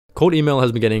Cold email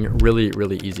has been getting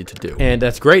really easy to do. And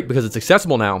that's great because it's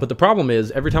accessible now. But the problem is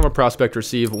every time a prospect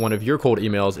receives one of your cold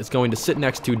emails, it's going to sit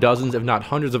next to dozens, if not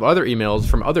hundreds of other emails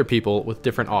from other people with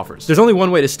different offers. There's only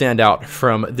one way to stand out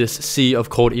from this sea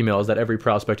of cold emails that every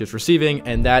prospect is receiving,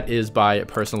 and that is by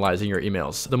personalizing your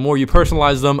emails. The more you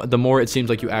personalize them, the more it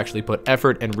seems like you actually put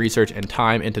effort and research and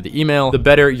time into the email, the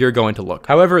better you're going to look.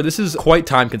 However, this is quite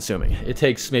time consuming. It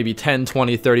takes maybe 10,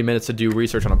 20, 30 minutes to do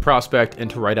research on a prospect and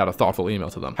to write out a thoughtful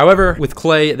email to them. However, with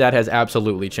Clay, that has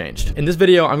absolutely changed. In this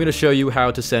video, I'm going to show you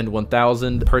how to send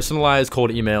 1,000 personalized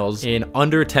cold emails in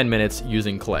under 10 minutes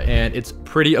using Clay. And it's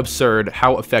pretty absurd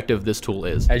how effective this tool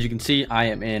is. As you can see, I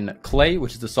am in Clay,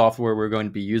 which is the software we're going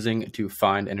to be using to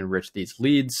find and enrich these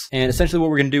leads. And essentially what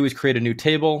we're going to do is create a new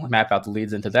table, map out the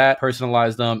leads into that,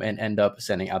 personalize them, and end up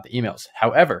sending out the emails.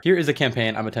 However, here is a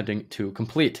campaign I'm attempting to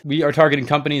complete. We are targeting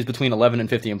companies between 11 and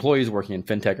 50 employees working in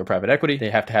fintech or private equity. They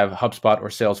have to have HubSpot or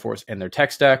Salesforce in their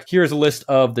tech stack. Here's a list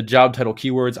of the job title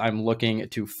keywords I'm looking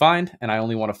to find, and I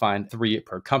only want to find 3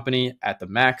 per company at the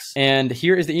max. And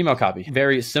here is the email copy.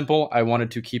 Very simple. I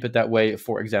wanted to keep it that way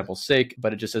for example's sake,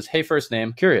 but it just says, hey, first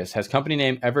name, curious, has company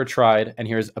name ever tried? And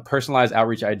here's a personalized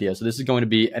outreach idea. So this is going to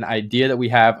be an idea that we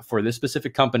have for this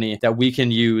specific company that we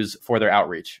can use for their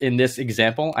outreach. In this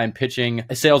example, I'm pitching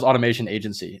a sales automation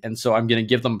agency. And so I'm going to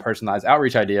give them a personalized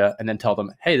outreach idea and then tell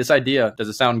them, hey, this idea, does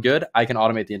it sound good? I can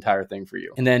automate the entire thing for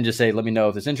you. And then just say, let me know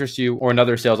if this interests you or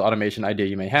another sales automation idea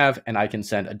you may have, and I can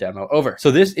send a demo over.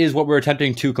 So this is what we're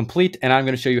attempting to complete, and I'm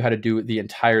going to show you how to do the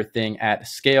entire thing at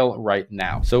scale right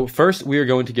now. So first, we are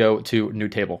going to go to New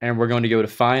Table, and we're going to go to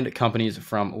Find Companies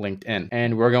from LinkedIn,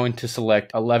 and we're going to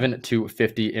select 11 to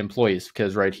 50 employees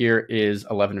because right here is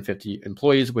 11 to 50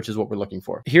 employees, which is what we're looking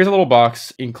for. Here's a little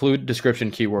box, include description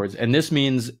keywords, and this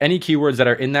means any keywords that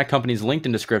are in that company's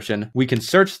LinkedIn description, we can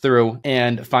search through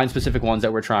and find specific ones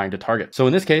that we're trying to target. So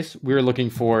in this case, we're looking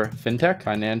for fintech,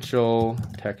 financial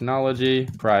technology,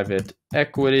 private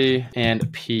equity,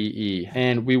 and PE.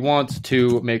 And we want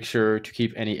to make sure to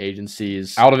keep any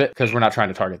agencies out of it because we're not trying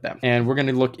to target them. And we're going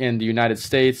to look in the United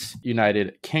States,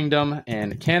 United Kingdom,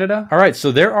 and Canada. All right,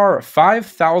 so there are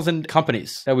 5,000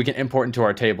 companies that we can import into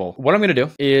our table. What I'm going to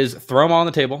do is throw them all on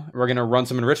the table. We're going to run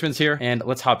some enrichments here, and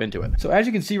let's hop into it. So as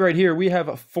you can see right here, we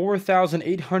have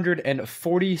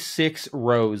 4,846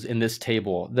 rows in this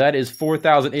table. That is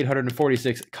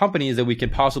 4,846 companies that we can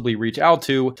possibly reach out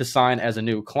to sign as a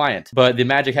new client. But the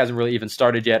magic hasn't really even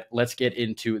started yet. Let's get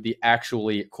into the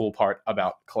actually cool part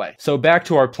about Clay. So back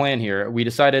to our plan here, we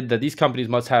decided that these companies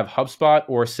must have HubSpot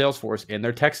or Salesforce in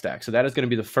their tech stack. So that is going to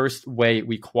be the first way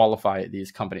we qualify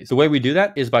these companies. The way we do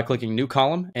that is by clicking new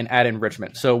column and add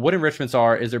enrichment. So what enrichments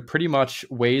are is they're pretty much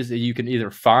ways that you can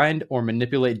either find or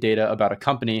manipulate data about a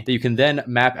company that you can then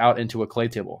map out into a Clay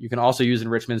table. You can also use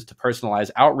enrichments to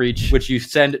personalize outreach, which you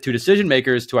send to decision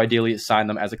makers to ideally sign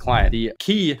them as a client. The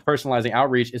key personalizing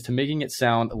outreach is to making it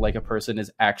sound like a person is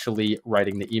actually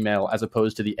writing the email as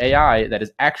opposed to the AI that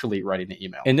is actually writing the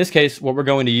email. In this case, what we're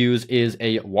going to use is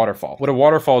a waterfall. What a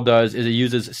waterfall does is it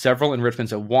uses several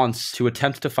enrichments at once to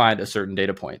attempt to find a certain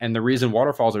data point. And the reason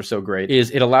waterfalls are so great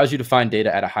is it allows you to find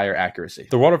data at a higher accuracy.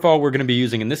 The waterfall we're going to be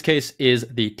using in this case is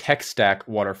the tech stack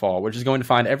waterfall, which is going to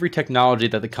find every technology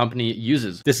that the company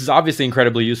uses. This is obviously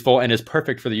incredibly useful and is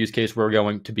perfect for the use case we're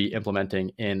going to be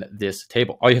implementing in this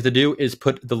table. All you have to do is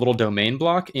put the little domain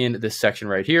block in this section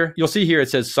right here. You'll see here it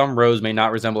says some rows may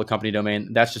not resemble a company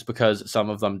domain. That's just because some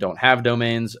of them don't have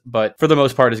domains, but for the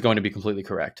most part is going to be completely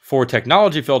correct. For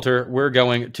technology filter, we're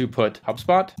going to put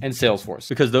HubSpot and Salesforce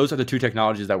because those are the 2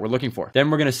 technologies that we're looking for.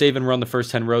 Then we're going to save and run the first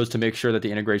 10 rows to make sure that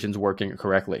the integration is working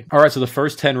correctly. All right, so the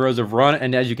first 10 rows have run,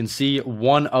 and as you can see,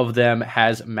 one of them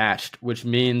has matched, which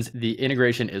means the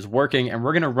integration is working, and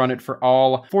we're going to run it for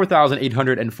all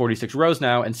 4,846 rows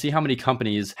now and see how many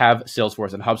companies have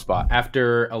Salesforce and HubSpot.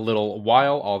 After a little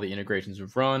while, all the integrations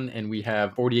have run and we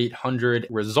have 4,800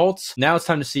 results. Now it's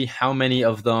time to see how many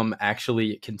of them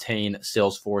actually contain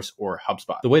Salesforce or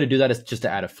HubSpot. The way to do that is just to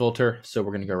add a filter. So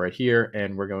we're going to go right here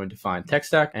and we're going to find tech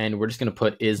stack and we're just going to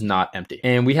put is not empty.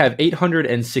 And we have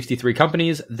 863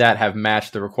 companies that have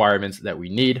matched the requirements that we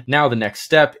need. Now the next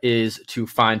step is to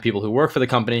find people who work for the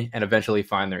company and eventually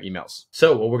find their emails.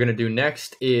 So what we're going to do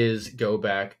next is go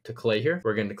back to Clay here.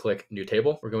 We're going to click new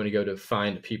table. We're going to go to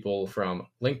find people from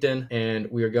LinkedIn. LinkedIn, and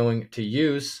we are going to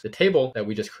use the table that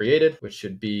we just created, which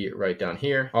should be right down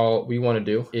here. All we want to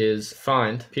do is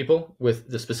find people with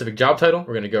the specific job title.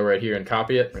 We're going to go right here and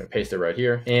copy it. We're going to paste it right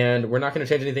here, and we're not going to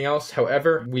change anything else.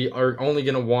 However, we are only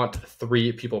going to want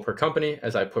 3 people per company,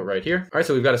 as I put right here. All right,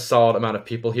 so we've got a solid amount of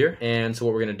people here, and so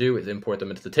what we're going to do is import them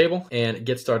into the table and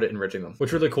get started enriching them.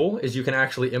 What's really cool is you can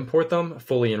actually import them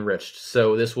fully enriched.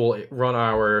 So this will run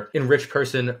our enrich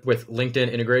person with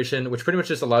LinkedIn integration, which pretty much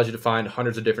just allows you to find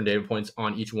hundreds of different data points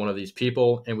on each one of these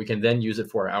people, and we can then use it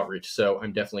for our outreach. So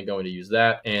I'm definitely going to use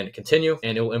that and continue,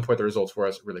 and it will import the results for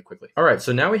us really quickly. All right,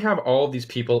 so now we have all of these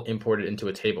people imported into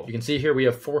a table. You can see here we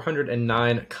have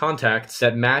 409 contacts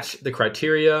that match the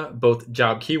criteria, both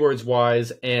job keywords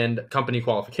wise and company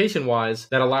qualification wise,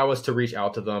 that allow us to reach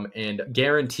out to them and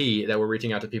guarantee that we're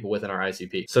reaching out to people within our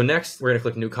ICP. So next, we're going to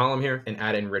click new column here and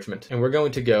add enrichment, and we're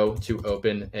going to go to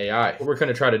OpenAI. What we're going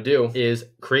to try to do is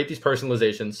create these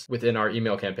personalizations within our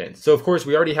email campaigns. So of course,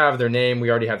 we already have their name, we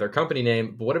already have their company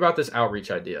name, but what about this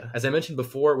outreach idea? As I mentioned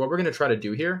before, what we're going to try to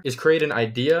do here is create an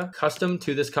idea custom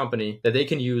to this company that they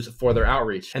can use for their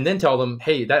outreach, and then tell them,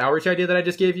 hey, that outreach idea that I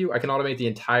just gave you, I can automate the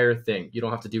entire thing. You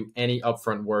don't have to do any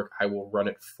upfront work. I will run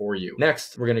it for you.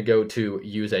 Next, we're going to go to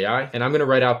use AI, and I'm going to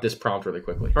write out this prompt really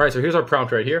quickly. All right, so here's our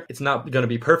prompt right here. It's not going to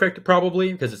be perfect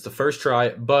probably because it's the first try,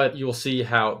 but you will see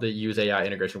how the use AI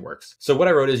integration works. So what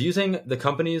I wrote is, using the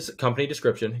company's company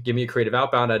description, give me a creative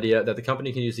outbound idea that the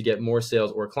company can use to get more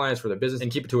sales or clients for their business,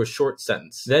 and keep it to a short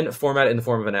sentence. Then format it in the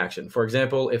form of an action. For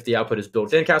example, if the output is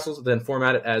build sandcastles, then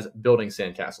format it as building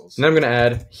sandcastles. And I'm going to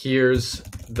add, here's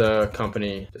the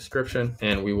company description,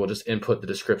 and we will just input the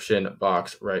description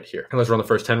box right here. And let's run the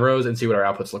first 10 rows and see what our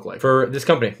outputs look like. For this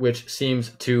company, which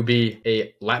seems to be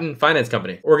a Latin finance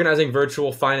company, organizing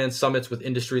virtual finance summits with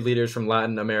industry leaders from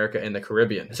Latin America and the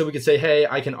Caribbean. So we could say, hey,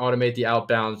 I can automate the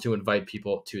outbound to invite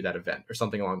people to that event, or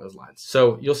something along those lines.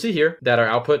 So you'll see here that our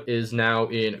output is now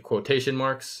in quotation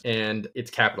marks and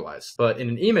it's capitalized. But in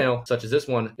an email such as this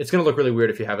one, it's going to look really weird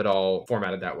if you have it all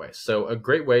formatted that way. So a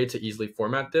great way to easily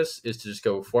format this is to just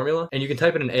go formula, and you can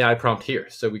type in an AI prompt here.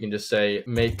 So we can just say,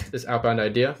 make this outbound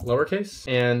idea lowercase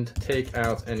and take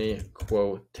out any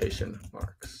quotation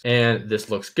marks. And this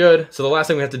looks good. So the last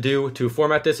thing we have to do to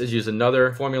format this is use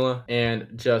another formula and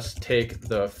just take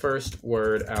the first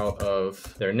word out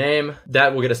of their name.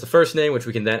 That will get us the first name, which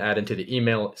we can then add into the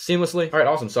email seamlessly. All right,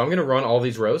 awesome. So I'm going to run all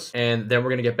these rows, and then we're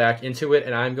going to get back into it,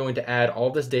 and I'm going to add all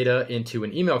this data into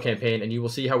an email campaign, and you will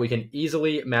see how we can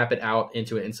easily map it out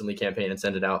into an instantly campaign and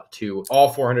send it out to all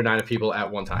 409 people at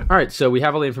one time. All right, so we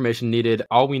have all the information needed.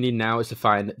 All we need now is to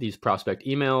find these prospect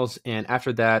emails, and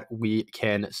after that, we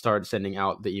can start sending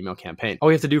out the email campaign. All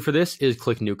we have to do for this is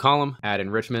click new column, add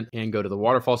enrichment, and go to the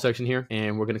waterfall section here,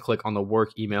 and we're going to click on the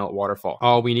work email waterfall.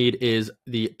 All we need is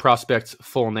the prospect's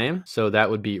full name, so that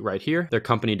would be right here, their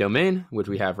company domain, which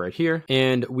we have right here,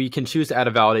 and we can choose to add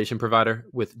a validation provider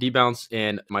with debounce,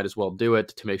 and might as well do it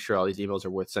to make sure all these emails are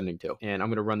worth sending to. And I'm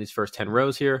going to run these first 10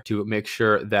 rows here to make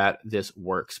sure that this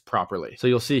works properly. So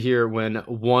you'll see here when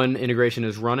one integration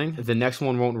is running, the next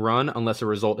one won't run unless a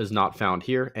result is not found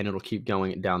here, and it'll keep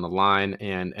going down the line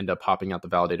and end up popping out the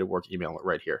validated work email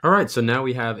right here. All right, so now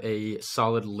we have a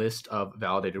solid list of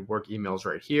validated work emails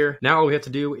right here. Now all we have to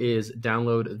do is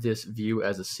download this view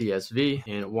as a CSV,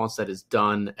 and once that is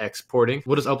done exporting,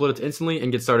 we'll just upload it instantly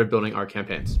and get started building our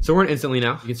campaigns. So we're in instantly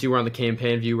now. You can see we're on the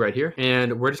campaign view right here,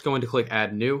 and we're just going to click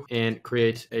add new and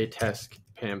create a test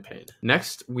campaign.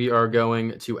 Next, we are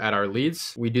going to add our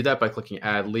leads. We do that by clicking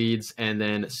add leads and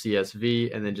then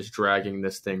CSV, and then just dragging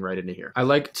this thing right into here. I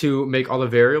like to make all the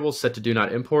variables set to do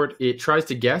not import. It tries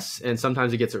to guess, and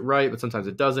sometimes it gets it right, but sometimes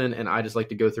it doesn't. And I just like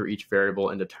to go through each variable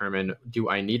and determine, do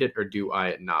I need it or do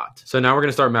I not? So now we're going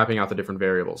to start mapping out the different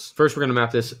variables. First, we're going to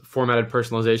map this formatted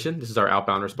personalization. This is our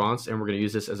outbound response, and we're going to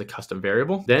use this as a custom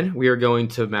variable. Then we are going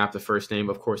to map the first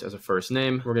name, of course, as a first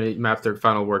name. We're going to map their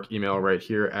final work email right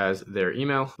here as their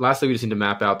email. Lastly, we just need to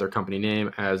map out their company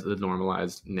name as the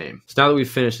normalized name. So now that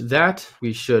we've finished that,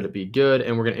 we should be good,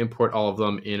 and we're going to import all of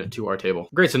them into our table.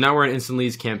 Great, so now we're in Instant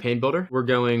Leads Campaign Builder. We're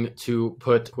going to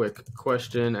put quick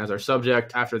question as our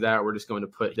subject. After that, we're just going to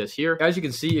put this here. As you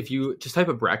can see, if you just type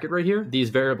a bracket right here, these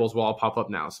variables will all pop up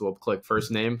now. So we'll click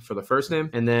first name for the first name,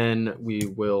 and then we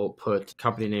will put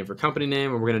company name for company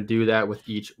name, and we're going to do that with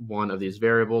each one of these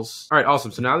variables. All right,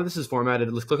 awesome. So now that this is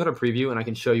formatted, let's click on a preview, and I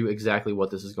can show you exactly what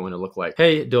this is going to look like.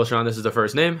 Hey, Dilshan, this is the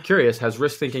first name. Curious, has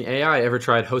Risk Thinking AI ever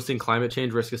tried hosting climate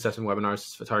change risk assessment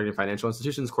webinars for targeting financial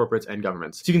institutions, corporates, and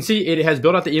governments? So you can see it has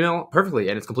built out the email perfectly,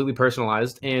 and it's completely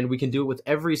personalized, and we can do it with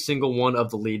every single one of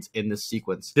the leads in this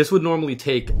sequence. This would normally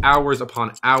take hours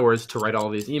upon hours to write all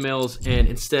of these emails, and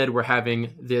instead we're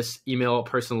having this email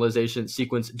personalization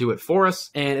sequence do it for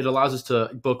us, and it allows us to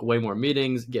book way more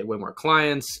meetings, get way more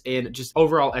clients, and just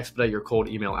overall expedite your cold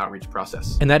email outreach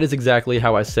process. And that is exactly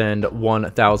how I send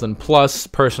 1,000 plus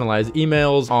personalized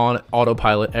emails on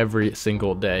Autopilot every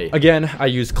single day. Again, I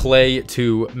use Clay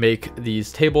to make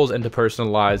these tables and to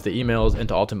personalize the emails and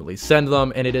to ultimately send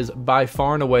them, and it is by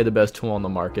far and away the best tool on the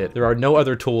market. There are no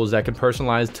other tools that can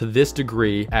personalize to this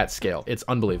degree at scale. It's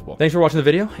unbelievable. Thanks for watching the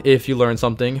video. If you learned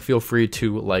something, feel free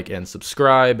to like and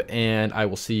subscribe, and I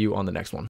will see you on the next one.